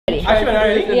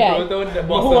Yeah.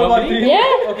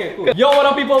 Okay, cool. Yo, what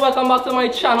up people? Welcome back to my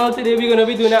channel. Today we're gonna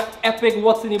be doing an epic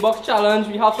What's in the Box challenge.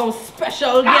 We have some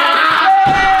special guests.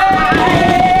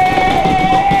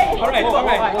 Alright,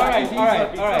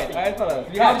 fellas.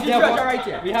 We have Devon right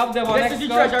here. We have Devon X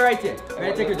Scott right here.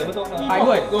 Right, take it.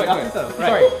 Go ahead.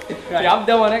 Sorry. We have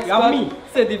Devon X Scott. Me.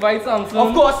 Certified Sampson.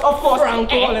 Of course.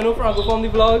 Franco, I know Franco from the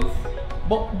vlogs.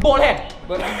 Bald head.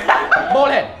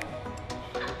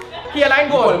 Hairline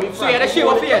gold. So he had a shave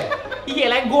of head. He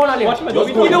hairline gold on him.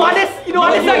 You know what this?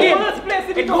 Again?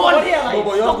 It's gold. No,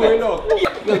 but you're going up.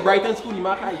 You're bright and school, you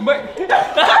might hide.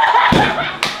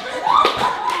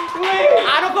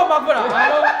 I don't come back for that.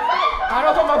 I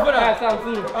don't come back for that.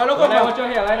 Sampson. I don't come back. Watch your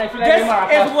hairline. I feel like you're Maracas.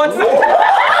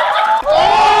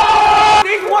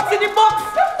 This is what's in the box.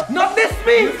 Not this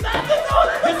piece.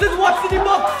 This is what's in the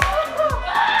box.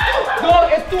 No,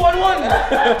 it's 2 on 1.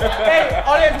 Hey,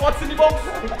 always what's in the box.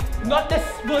 Not this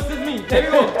versus me. There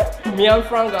you go. Me and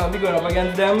Frank are going up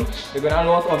against them. They're going to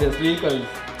lose obviously because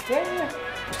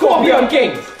Scorpion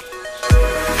Kings.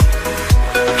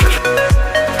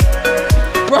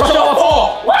 Rush off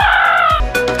 4.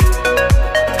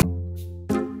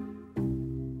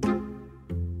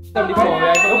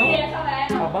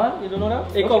 You don't know that?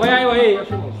 Hey, come here.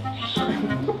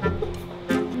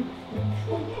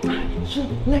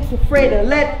 Like afraid to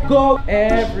let go.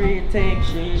 Everything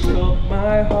she took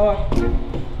my heart.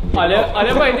 Are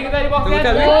they waiting in the box yet? No.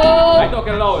 I'm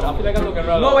talking loud. I feel like I'm talking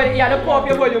loud. No, wait, you had to pop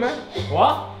your volume, man.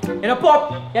 What? You had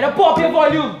to pop your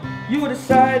volume. You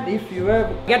decide if you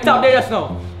ever get up there just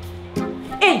now.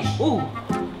 Hey, ooh.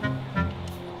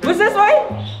 What's this way?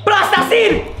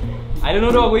 Plasticine! I don't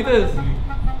know dog, what it is.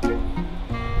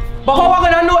 But how am I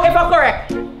gonna know if I'm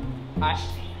correct?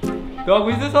 Dog,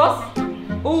 what is this us?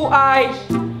 Ooh, I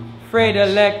afraid to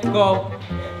let go.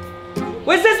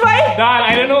 What's this way? Dad,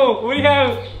 I don't know. What do you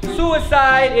have?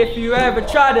 Suicide if you ever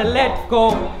try to let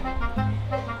go.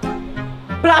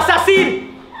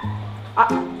 Plasticine!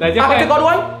 That's your I got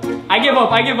one? I give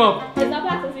up. It's not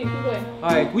plasticine, keep going.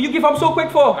 Alright, will you give up so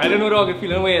quick for? I don't know dog, you're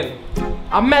feeling weird.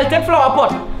 A melted flower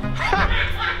pot.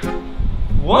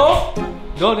 What? No?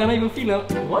 Dog, I'm not even feeling.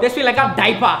 What? This feel like a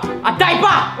diaper. A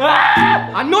diaper!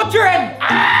 A nutrient!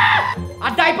 A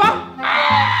diaper?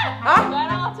 Huh?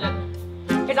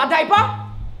 It's a diaper?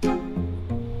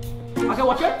 I can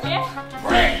watch it? Yeah.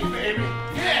 Break, baby.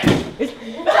 Yeah. It's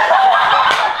hey,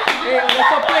 let's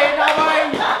stop playing now, boy.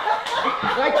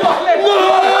 Like chocolate. No!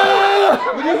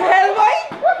 What the hell, boy?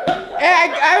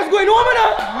 Hey, I was going home, man.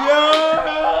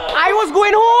 Yeah. I was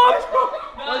going home.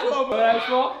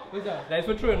 That's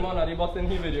for true, man. The Boston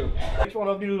Hill video. Which one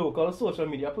of the local social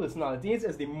media personalities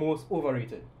is the most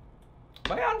overrated?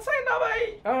 My answer now,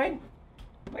 boy. Alright.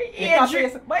 My age. Watch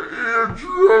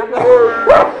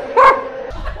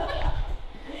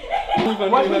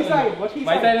my side.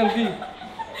 My side and see.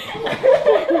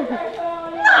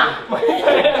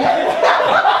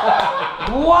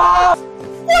 Wow!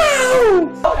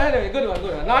 Anyway, good one.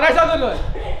 No, that's a good one.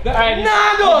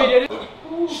 No!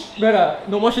 Better,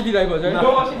 no more shitty diapers, right?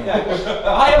 No more shitty diapers.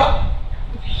 Higher up.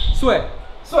 Sweat.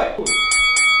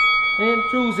 And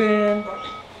choosing.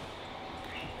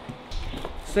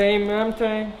 Same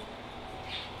time.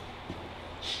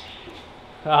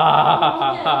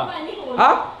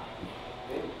 Huh?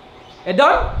 It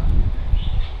done?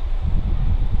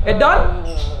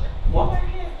 What?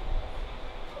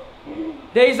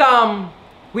 There is I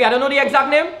don't know the exact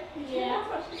name. Yeah.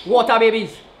 Water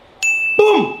babies.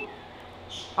 Boom.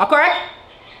 Are correct?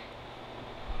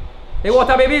 They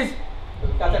water babies.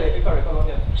 Can't tell if you're correct or not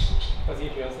yet. Because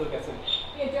Adrian still gets it.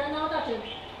 Adrian now touching.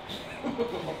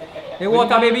 They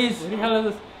water babies. What the hell is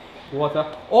this? Water.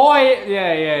 Oh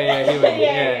yeah.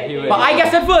 He went. But I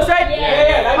guessed it first, right?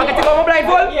 Yeah. I can take off my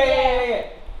blindfold? Yeah.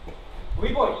 We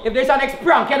boy. If there's an next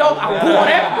prank, you know, I'll go on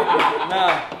it.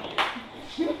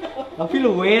 Nah. I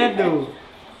feel weird though.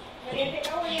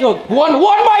 So, one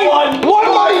mine!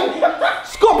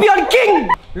 Scorpion King!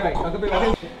 Right, I can pick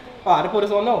one. They put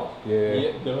this on now?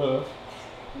 Yeah. Duh.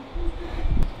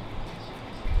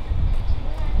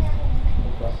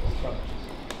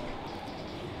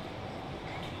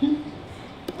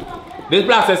 This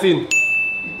plasticine.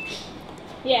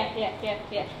 Yeah.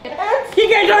 He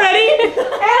gets already?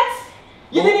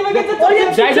 You didn't even get to touch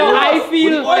it. That's how I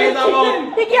feel.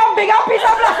 He gave a bigger piece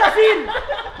of plasticine.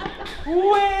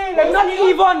 Wait, that's not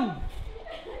even.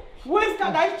 Who is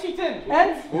that? That's cheating.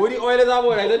 Who the oil is that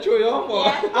one? I don't show you off for.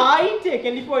 I ain't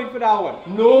taking the point for that one.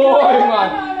 No,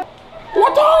 man.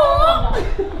 What up?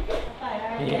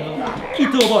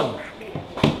 Keto bun.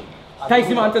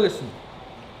 Tyson man to listen.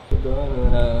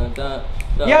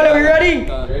 Yeah, are we ready?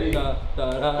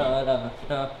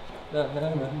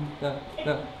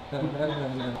 Gotta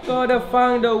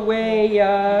find a way,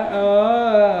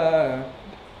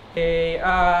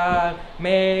 I'll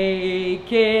make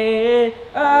it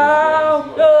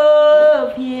out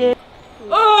of here.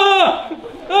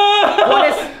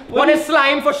 One is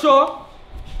slime for sure.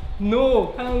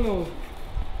 No, hell no.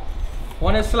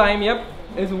 One is slime, yep.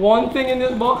 There's one thing in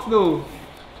this box though.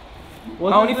 I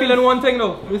only feeling one thing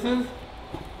though. This is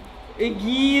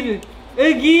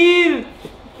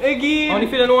I only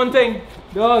feeling one thing.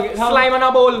 Dog, slime and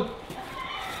a bowl.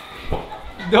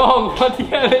 Dog, what the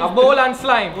hell is a bowl and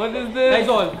slime. What is this? That's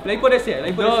all. Like put this here.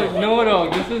 Like put dog, this here. no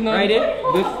dog, this is not right in?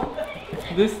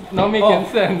 This not making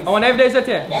sense. I wonder if there's it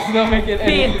here. This is not making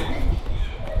paint.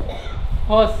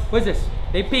 Horse. What's this?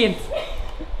 They paint.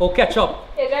 Or ketchup.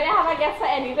 Is there have a guess for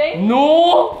anything?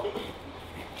 No!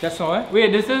 That's not it.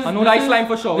 Wait, this is. I know that slime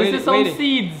for sure. This is some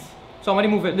seeds. Somebody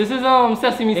move it. This is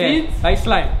sesame seeds. Ice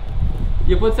slime.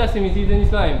 You put sesame seeds in the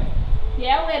slime.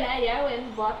 Yeah, win,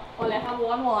 but only have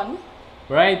one.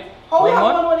 Right. Oh, we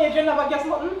have one Adrian never guess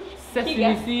nothing.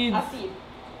 Sesame seeds. A seed.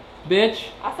 Bitch.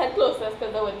 I said closest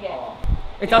because I wouldn't get.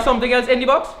 It has something else in the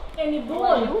box? In the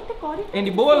bowl. In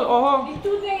the bowl? Oh. The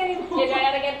two things in the bowl. You're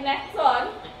gonna get next one.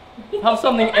 Have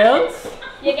something else?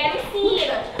 You get a seed.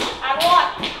 And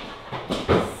what?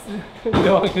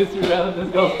 Dog, this is rather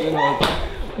disgusting.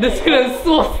 This is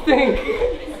so stink.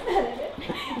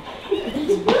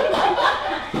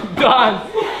 Done.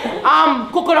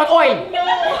 Coconut oil.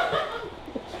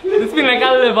 This feels like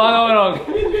a liver now, dog.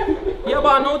 Yeah,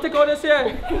 but no, take out this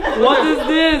here. What is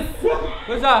this?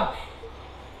 What's that?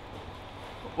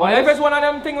 If it's one of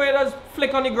them thing where it does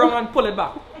flick on the ground and pull it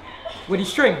back with the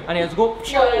string and it just go.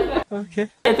 Okay.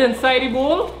 It's inside the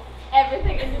bowl.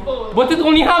 Everything in the bowl. But it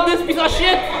only have this piece of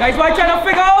shit. That's why I'm trying to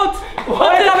figure out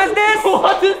what is this?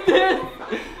 What is this?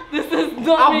 This is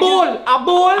not a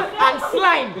bowl and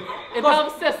slime. It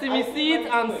has sesame seeds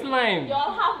and slime.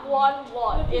 Y'all have one.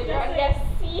 Adrian gets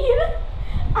seed.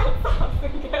 And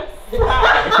Sampson gets slime.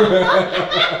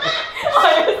 I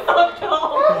am so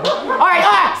dumb.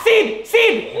 Alright, seed!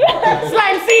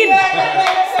 Slime seed!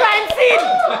 Slime seed!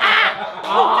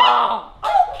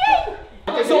 Okay!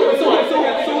 So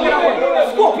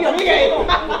Scorpion!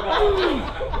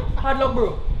 Hard luck, bro.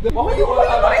 Why you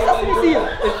doing sesame seed?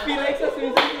 It feels like sesame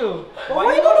seeds though.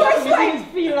 Why you doing like slime?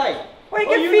 Feel like? Why you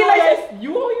get feel like this? You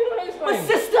know like slime? My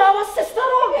sister,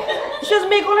 dog. She just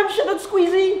make all them shit and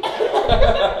squeezy.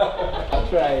 I'll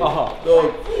try. Dog,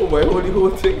 oh my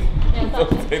whole thing.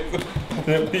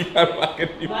 Yeah,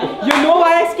 You know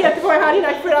why I scared to put my hand in?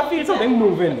 I afraid I feel something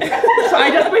moving. So I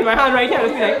just put my hand right here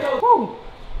and be like, oh.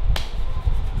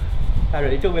 I'm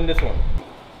ready to win this one.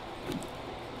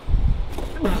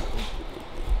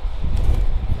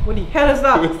 What the hell is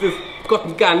that? What's this?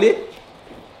 Cotton candy?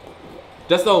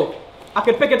 Just so. I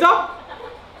can pick it up?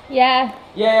 Yeah.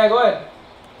 Yeah, go ahead.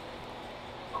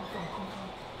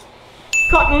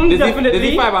 Cotton, definitely.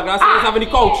 This is fiberglass, let's have any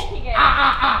couch.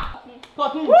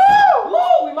 Cotton. Woo!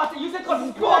 Woo! We must use a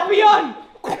cotton scorpion!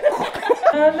 I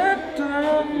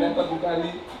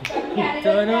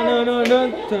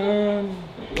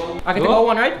can take out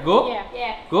one, right? Go?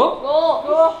 Yeah. Go?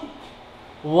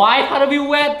 Why it had to be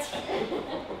wet?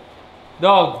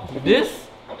 Dog, this?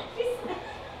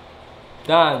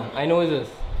 Dan, I know this.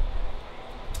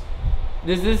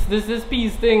 This is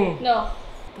peas thing. No.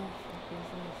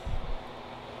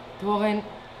 Dog,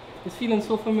 it's feeling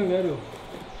so familiar though.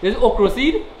 There's okra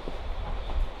seed.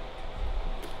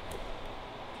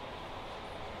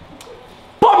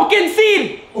 Pumpkin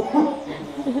seed! What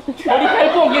the hell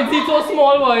pumpkin seed so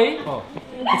small, boy? Oh.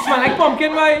 It smells like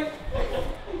pumpkin, boy.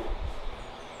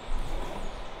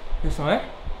 This one, eh?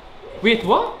 Wait,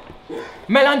 what?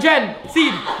 Melangen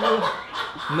seed.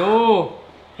 No.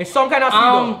 It's some kind of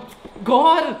seed.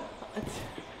 God.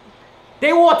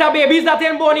 They water babies that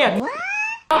ain't born yet.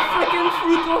 A freaking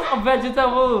fruit was a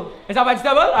vegetable. It's a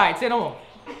vegetable? Alright, say no more.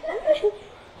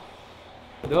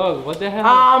 Dog, what the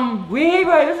hell? Wait,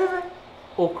 this is it.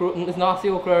 Okra, it's not say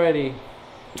okra already.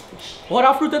 What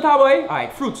are fruit at all, boy?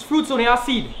 Alright, fruits only have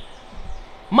seed.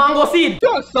 Mango seed.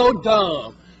 You're so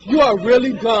dumb. You are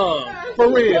really dumb. For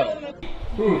real.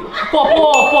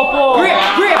 Pawpaw.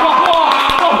 Grape. Pawpaw.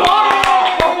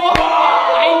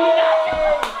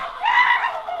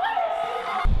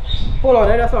 Hold on,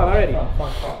 that's all already. I'm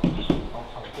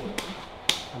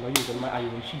not using my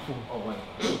iron chifu.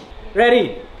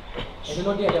 Ready? Is it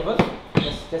not the devil?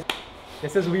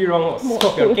 This is we wrong horse.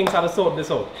 Scorpion Kings had to sort this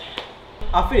out.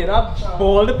 I feel that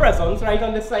bowl the presents right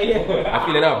on this side here. I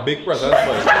feel like a big present.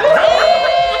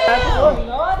 Oh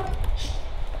Lord.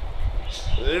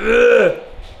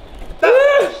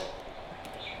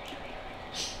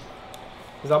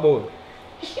 It's a bowl.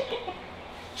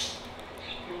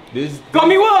 This.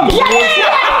 Gummy worm! Yes!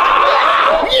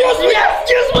 Yes,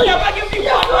 Yes, man! I give you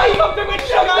one. You have to make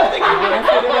sugar.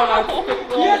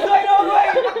 Yes, I know,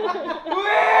 wait!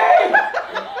 Wait!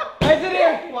 I did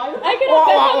it! I cannot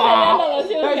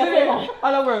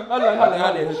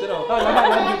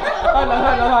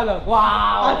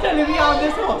Wow! I'm telling you how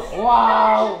this was.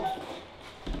 Wow!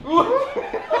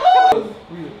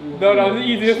 No, that was the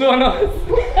easiest one.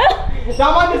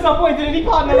 That man disappointed in the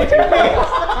partner with your face.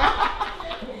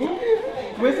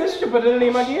 Where's this stupid little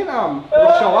name again?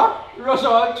 Rush Hour? Rush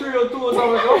Hour 302 or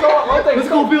something. Let's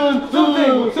go build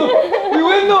something. So, we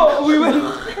win though. We win.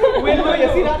 You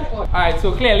see that? Alright,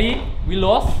 so clearly we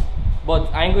lost,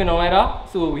 but I ain't going on like that.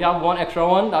 So we have one extra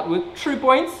one that with 3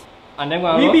 points. And then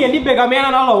we be in the bigger man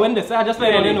and all win this. I just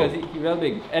let you know. He's real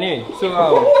big. Anyway, so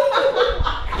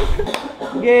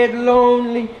get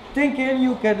lonely, thinking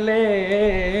you could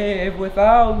live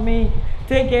without me.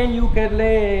 Thinking you could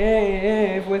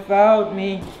live without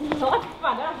me. Not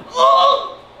father.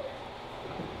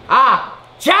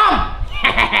 Jam!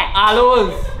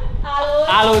 aloes. Aloes.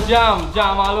 Aloe jam.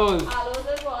 Jam aloes. Aloes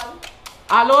is one.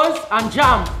 Aloes and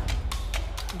jam.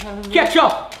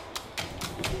 Ketchup.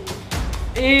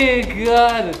 Eh,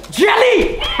 God.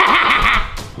 Jelly!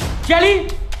 Jelly?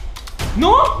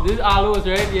 No? This is aloes,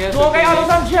 right? Yes. No, okay, aloes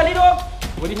and jelly, dog.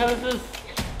 What the hell is this?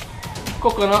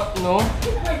 Coconut? No.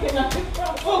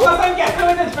 Focus on getting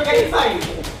with this figure inside.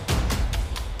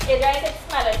 It's right, it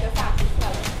smells like a fancy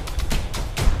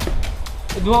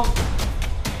smell.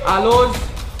 Aloes.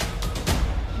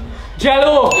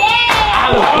 Jello!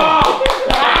 Aloe.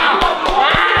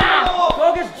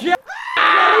 Dog, it's jelly.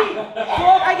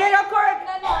 Dog, I get it correct.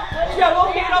 No. Jello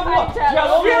made of what?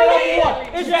 Jello made of what?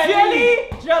 It's jelly.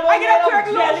 Jello I get it correct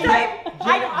last time. I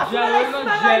feel like it's not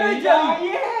jelly.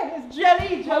 Yeah, it's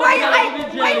jelly.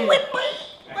 I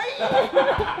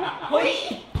win.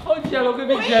 How Jello could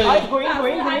be jelly? Going.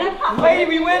 Wait,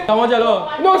 we win. Come on, Jello.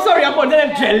 No, sorry, I'm putting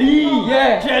them jelly.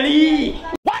 Yeah, jelly.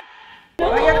 What? I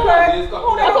get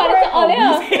correct.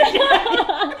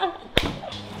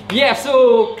 Yeah,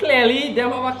 so clearly they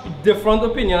have a different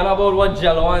opinion about what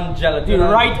Jello and gelatin. The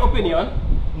right opinion?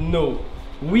 No.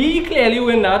 We clearly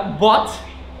win that, but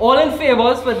all in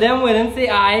favors for them winning say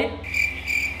aye.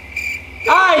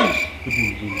 Aye!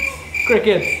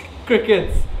 Crickets.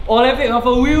 Crickets. All in favor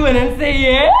for we winning say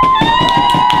yeah.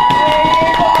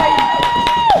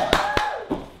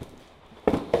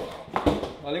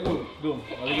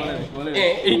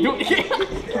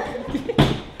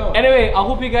 Anyway, I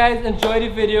hope you guys enjoyed the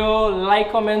video.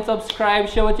 Like, comment, subscribe,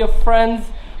 share with your friends.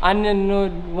 And you know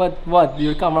what?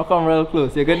 Your camera come real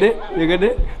close. You get it? You get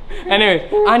it? Anyway,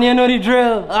 and you know the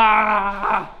drill.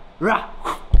 Rah.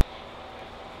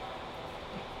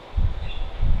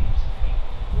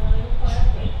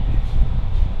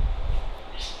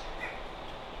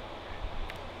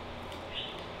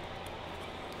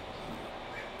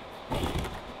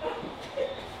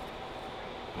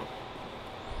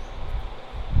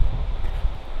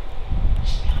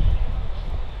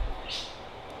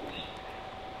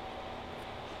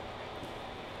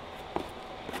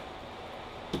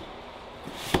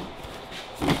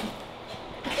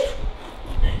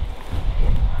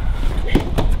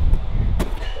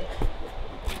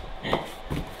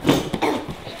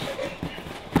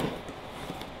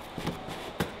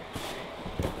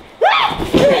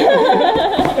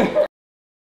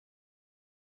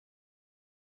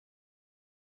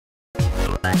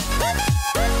 Bye.